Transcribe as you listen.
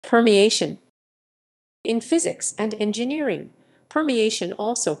Permeation. In physics and engineering, permeation,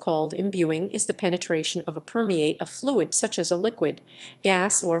 also called imbuing, is the penetration of a permeate, a fluid such as a liquid,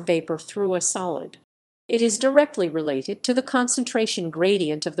 gas, or vapor, through a solid. It is directly related to the concentration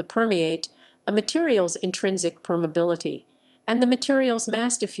gradient of the permeate, a material's intrinsic permeability, and the material's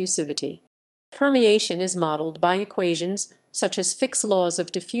mass diffusivity. Permeation is modeled by equations such as Fick's laws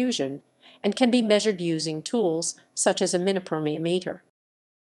of diffusion and can be measured using tools such as a minipermeameter.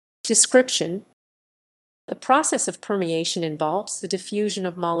 Description. The process of permeation involves the diffusion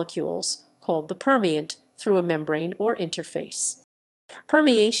of molecules, called the permeate, through a membrane or interface.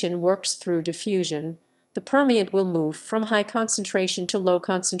 Permeation works through diffusion. The permeate will move from high concentration to low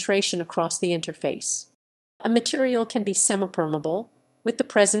concentration across the interface. A material can be semipermeable with the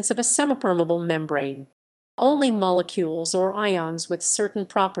presence of a semipermeable membrane. Only molecules or ions with certain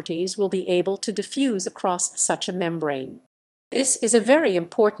properties will be able to diffuse across such a membrane. This is a very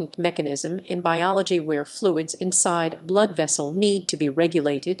important mechanism in biology where fluids inside a blood vessel need to be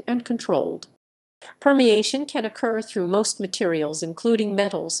regulated and controlled. Permeation can occur through most materials, including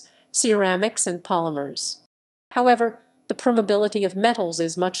metals, ceramics, and polymers. However, the permeability of metals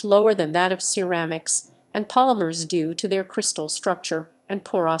is much lower than that of ceramics and polymers due to their crystal structure and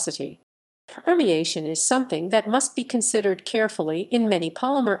porosity. Permeation is something that must be considered carefully in many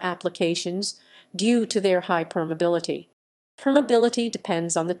polymer applications due to their high permeability. Permeability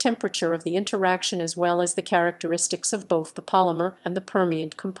depends on the temperature of the interaction as well as the characteristics of both the polymer and the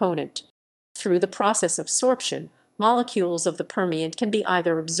permeate component. Through the process of sorption, molecules of the permeate can be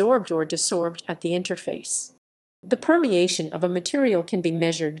either absorbed or desorbed at the interface. The permeation of a material can be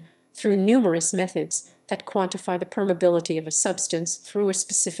measured through numerous methods that quantify the permeability of a substance through a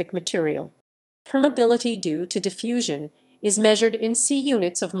specific material. Permeability due to diffusion is measured in C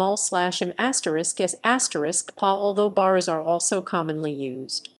units of mol/m asterisk as asterisk Pa, although bars are also commonly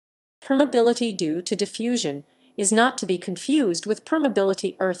used. Permeability due to diffusion is not to be confused with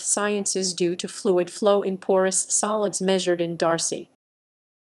permeability earth sciences due to fluid flow in porous solids measured in Darcy.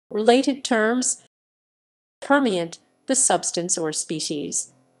 Related terms: permeate, the substance or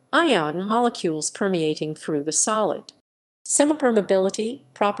species; ion, molecules permeating through the solid; semipermeability,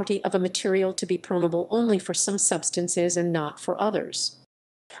 property of a material to be permeable only for some substances and not for others;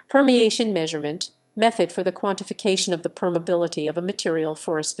 permeation measurement, method for the quantification of the permeability of a material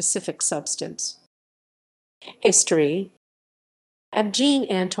for a specific substance. History. Jean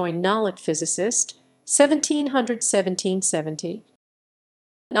Antoine Nollet, physicist, 1700–1770.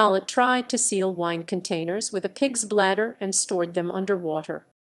 Nollet tried to seal wine containers with a pig's bladder and stored them under water.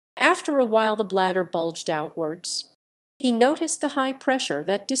 After a while the bladder bulged outwards. He noticed the high pressure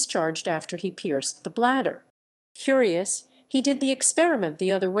that discharged after he pierced the bladder. Curious, he did the experiment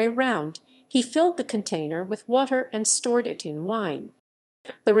the other way round. He filled the container with water and stored it in wine.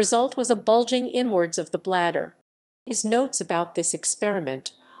 The result was a bulging inwards of the bladder. His notes about this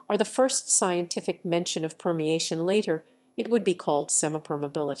experiment are the first scientific mention of permeation. Later, it would be called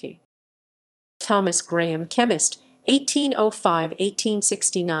semipermeability. Thomas Graham, chemist,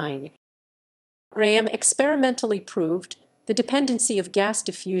 1805–1869. Graham experimentally proved the dependency of gas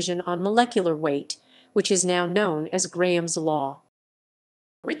diffusion on molecular weight, which is now known as Graham's law.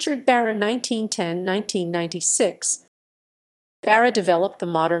 Richard Barra, 1910–1996. Barra developed the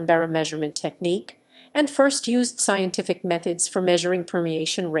modern baromeasurement technique and first used scientific methods for measuring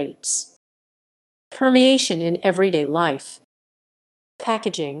permeation rates. Permeation in everyday life.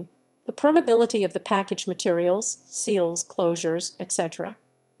 Packaging. The permeability of the package materials, seals, closures, etc.,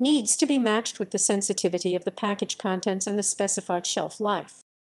 needs to be matched with the sensitivity of the package contents and the specified shelf life.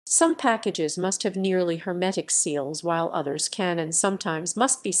 Some packages must have nearly hermetic seals, while others can and sometimes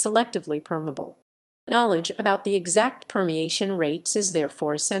must be selectively permeable. Knowledge about the exact permeation rates is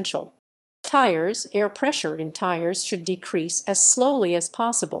therefore essential. Tires. Air pressure in tires should decrease as slowly as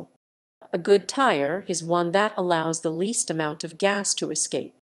possible. A good tire is one that allows the least amount of gas to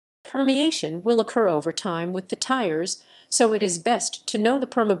escape. Permeation will occur over time with the tires, so it is best to know the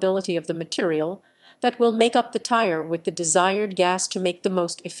permeability of the material that will make up the tire with the desired gas to make the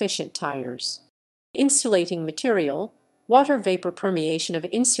most efficient tires. Insulating material. Water vapor permeation of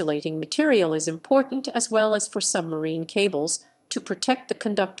insulating material is important, as well as for submarine cables, to protect the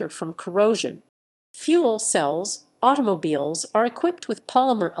conductor from corrosion. Fuel cells. Automobiles are equipped with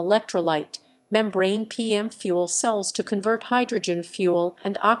polymer electrolyte membrane (PM) fuel cells to convert hydrogen fuel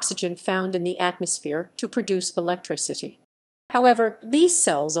and oxygen found in the atmosphere to produce electricity. However, these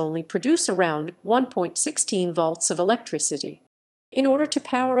cells only produce around 1.16 volts of electricity. In order to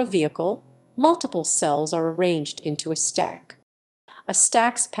power a vehicle, multiple cells are arranged into a stack. A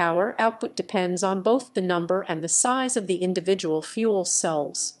stack's power output depends on both the number and the size of the individual fuel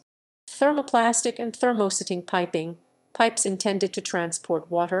cells. Thermoplastic and thermosetting piping. Pipes intended to transport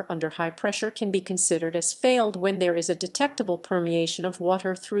water under high pressure can be considered as failed when there is a detectable permeation of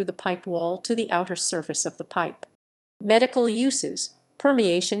water through the pipe wall to the outer surface of the pipe. Medical uses.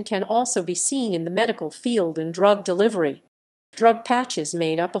 Permeation can also be seen in the medical field in drug delivery. Drug patches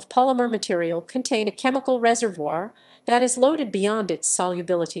made up of polymer material contain a chemical reservoir that is loaded beyond its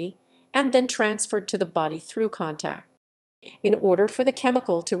solubility and then transferred to the body through contact. In order for the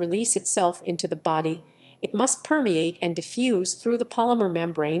chemical to release itself into the body, it must permeate and diffuse through the polymer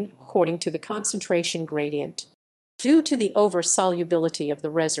membrane according to the concentration gradient. Due to the over-solubility of the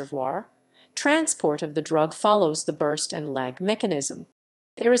reservoir, transport of the drug follows the burst and lag mechanism.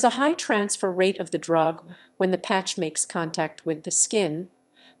 There is a high transfer rate of the drug when the patch makes contact with the skin,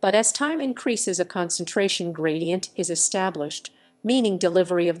 but as time increases, a concentration gradient is established, meaning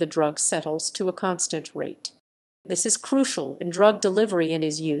delivery of the drug settles to a constant rate. This is crucial in drug delivery and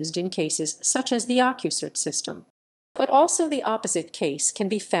is used in cases such as the OcuCert system. But also the opposite case can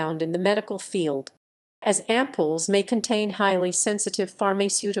be found in the medical field. As ampoules may contain highly sensitive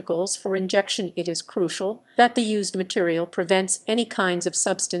pharmaceuticals for injection, it is crucial that the used material prevents any kinds of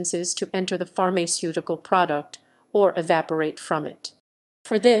substances to enter the pharmaceutical product or evaporate from it.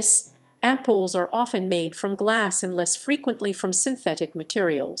 For this, ampoules are often made from glass and less frequently from synthetic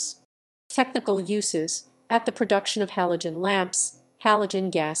materials. Technical uses. At the production of halogen lamps, halogen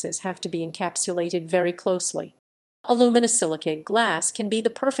gases have to be encapsulated very closely. Aluminosilicate glass can be the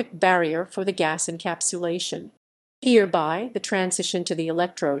perfect barrier for the gas encapsulation. Hereby, the transition to the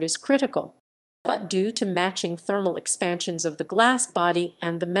electrode is critical. But due to matching thermal expansions of the glass body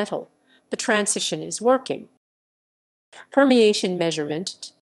and the metal, the transition is working. Permeation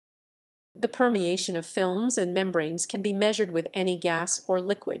measurement. The permeation of films and membranes can be measured with any gas or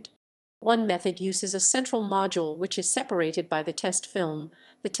liquid. One method uses a central module which is separated by the test film.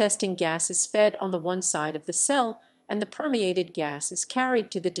 The testing gas is fed on the one side of the cell, and the permeated gas is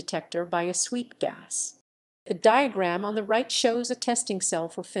carried to the detector by a sweep gas. The diagram on the right shows a testing cell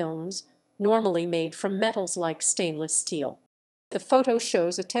for films, normally made from metals like stainless steel. The photo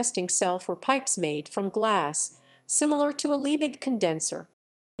shows a testing cell for pipes made from glass, similar to a Liebig condenser.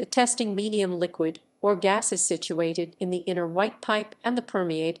 The testing medium, liquid or gas, is situated in the inner white pipe, and the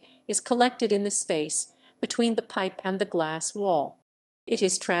permeate is collected in the space between the pipe and the glass wall. It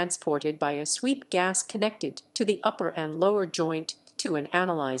is transported by a sweep gas connected to the upper and lower joint to an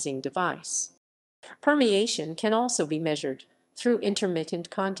analyzing device. Permeation can also be measured through intermittent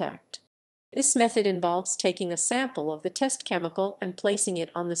contact. This method involves taking a sample of the test chemical and placing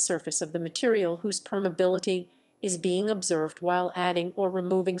it on the surface of the material whose permeability is being observed while adding or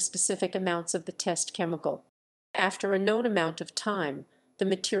removing specific amounts of the test chemical. After a known amount of time, the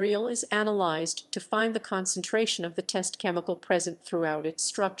material is analyzed to find the concentration of the test chemical present throughout its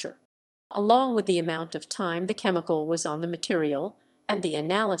structure. Along with the amount of time the chemical was on the material and the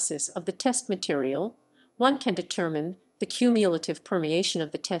analysis of the test material, one can determine the cumulative permeation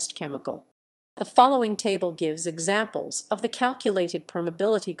of the test chemical. The following table gives examples of the calculated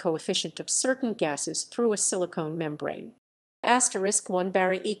permeability coefficient of certain gases through a silicone membrane. Asterisk 1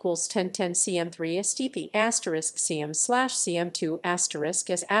 bary equals 1010 cm3 STP asterisk cm/cm2 asterisk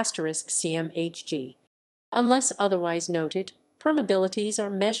as asterisk cmHg. Unless otherwise noted, permeabilities are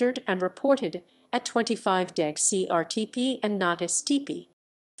measured and reported at 25 deg CRTP and not STP.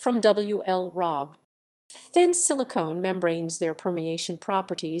 From W.L. Robb. Thin silicone membranes, their permeation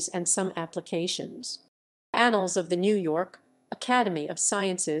properties and some applications. Annals of the New York Academy of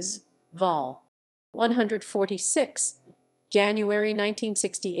Sciences, Vol. 146, January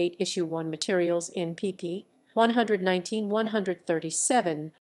 1968, Issue 1, Materials in pp.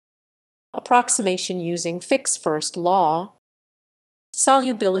 119-137. Approximation using Fick's first law.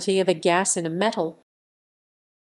 Solubility of a gas in a metal